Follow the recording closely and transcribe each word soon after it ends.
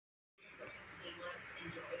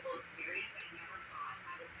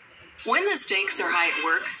When the stakes are high at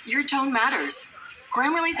work, your tone matters.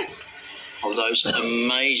 Grammarly's of those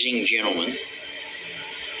amazing gentlemen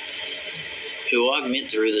who I've met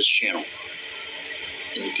through this channel,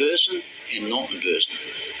 in person and not in person.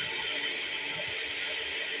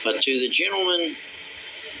 But to the gentleman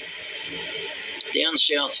down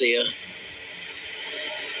south there,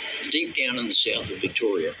 deep down in the south of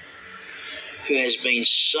Victoria, who has been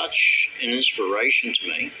such an inspiration to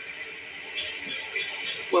me,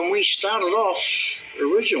 when we started off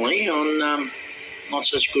originally on not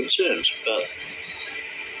such good terms, but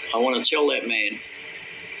I want to tell that man,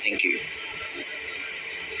 thank you.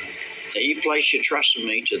 That you placed your trust in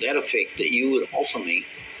me to that effect that you would offer me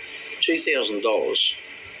 $2,000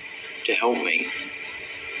 to help me.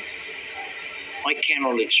 I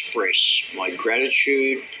cannot express my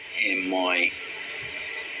gratitude and my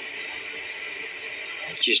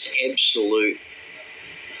just absolute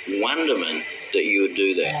wonderment that you would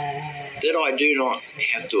do that. That I do not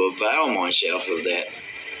have to avail myself of that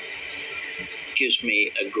gives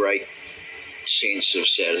me a great sense of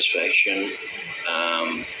satisfaction.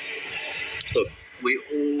 Look, we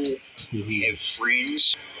all have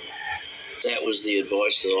friends. That was the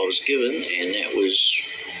advice that I was given, and that was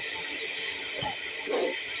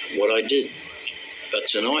what I did. But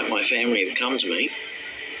tonight my family have come to me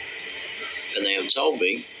and they have told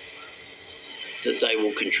me that they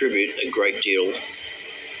will contribute a great deal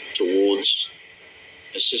towards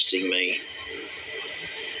assisting me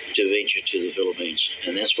to venture to the Philippines.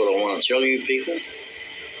 And that's what I want to tell you people.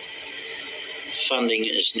 Funding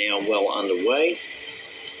is now well underway,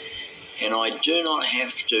 and I do not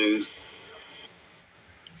have to.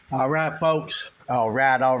 All right, folks. All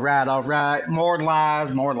right. More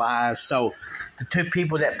lies. So the two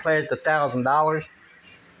people that pledged $1,000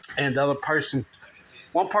 and the other person,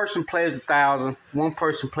 one person pledged $1,000, one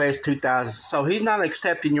person pledged $2,000. So he's not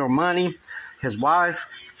accepting your money. His wife,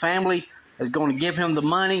 family is going to give him the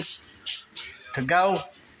money to go.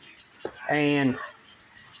 And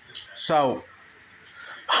so,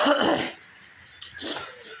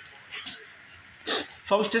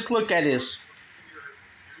 folks, just look at his.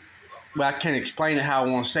 Well, I can't explain it how I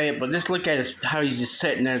want to say it, but just look at how he's just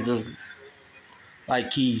sitting there, just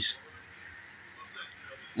like he's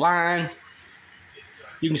lying.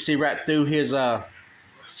 You can see right through his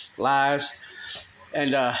lies,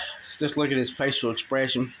 and just look at his facial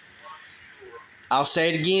expression. I'll say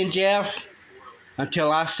it again, Jeff.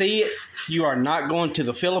 Until I see it, you are not going to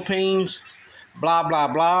the Philippines. Blah blah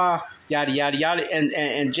blah, yada yada yada.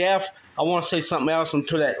 And Jeff, I want to say something else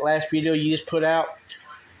until that last video you just put out.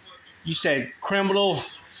 You said criminal.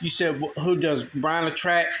 You said who does Brian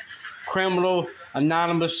attract criminal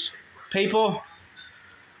anonymous people?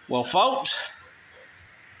 Well, folks,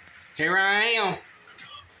 here I am.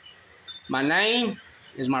 My name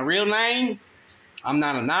is my real name. I'm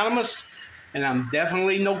not anonymous, and I'm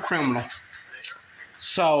definitely no criminal.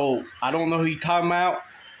 So I don't know who you're talking about.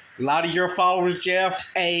 A lot of your followers, Jeff,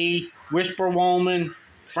 Whisper Woman,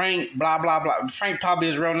 Frank, blah blah blah. Frank probably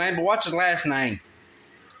his real name, but what's his last name?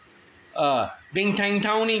 Bing Tang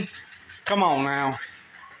Tony, come on now.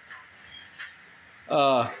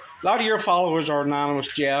 A lot of your followers are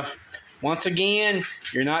anonymous, Jeff. Once again,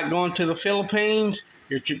 you're not going to the Philippines.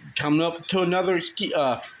 You're coming up to another excuse.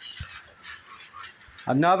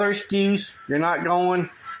 You're not going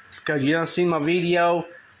because you don't see my video.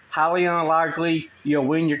 Highly unlikely you'll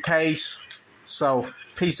win your case. So,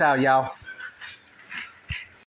 peace out, y'all.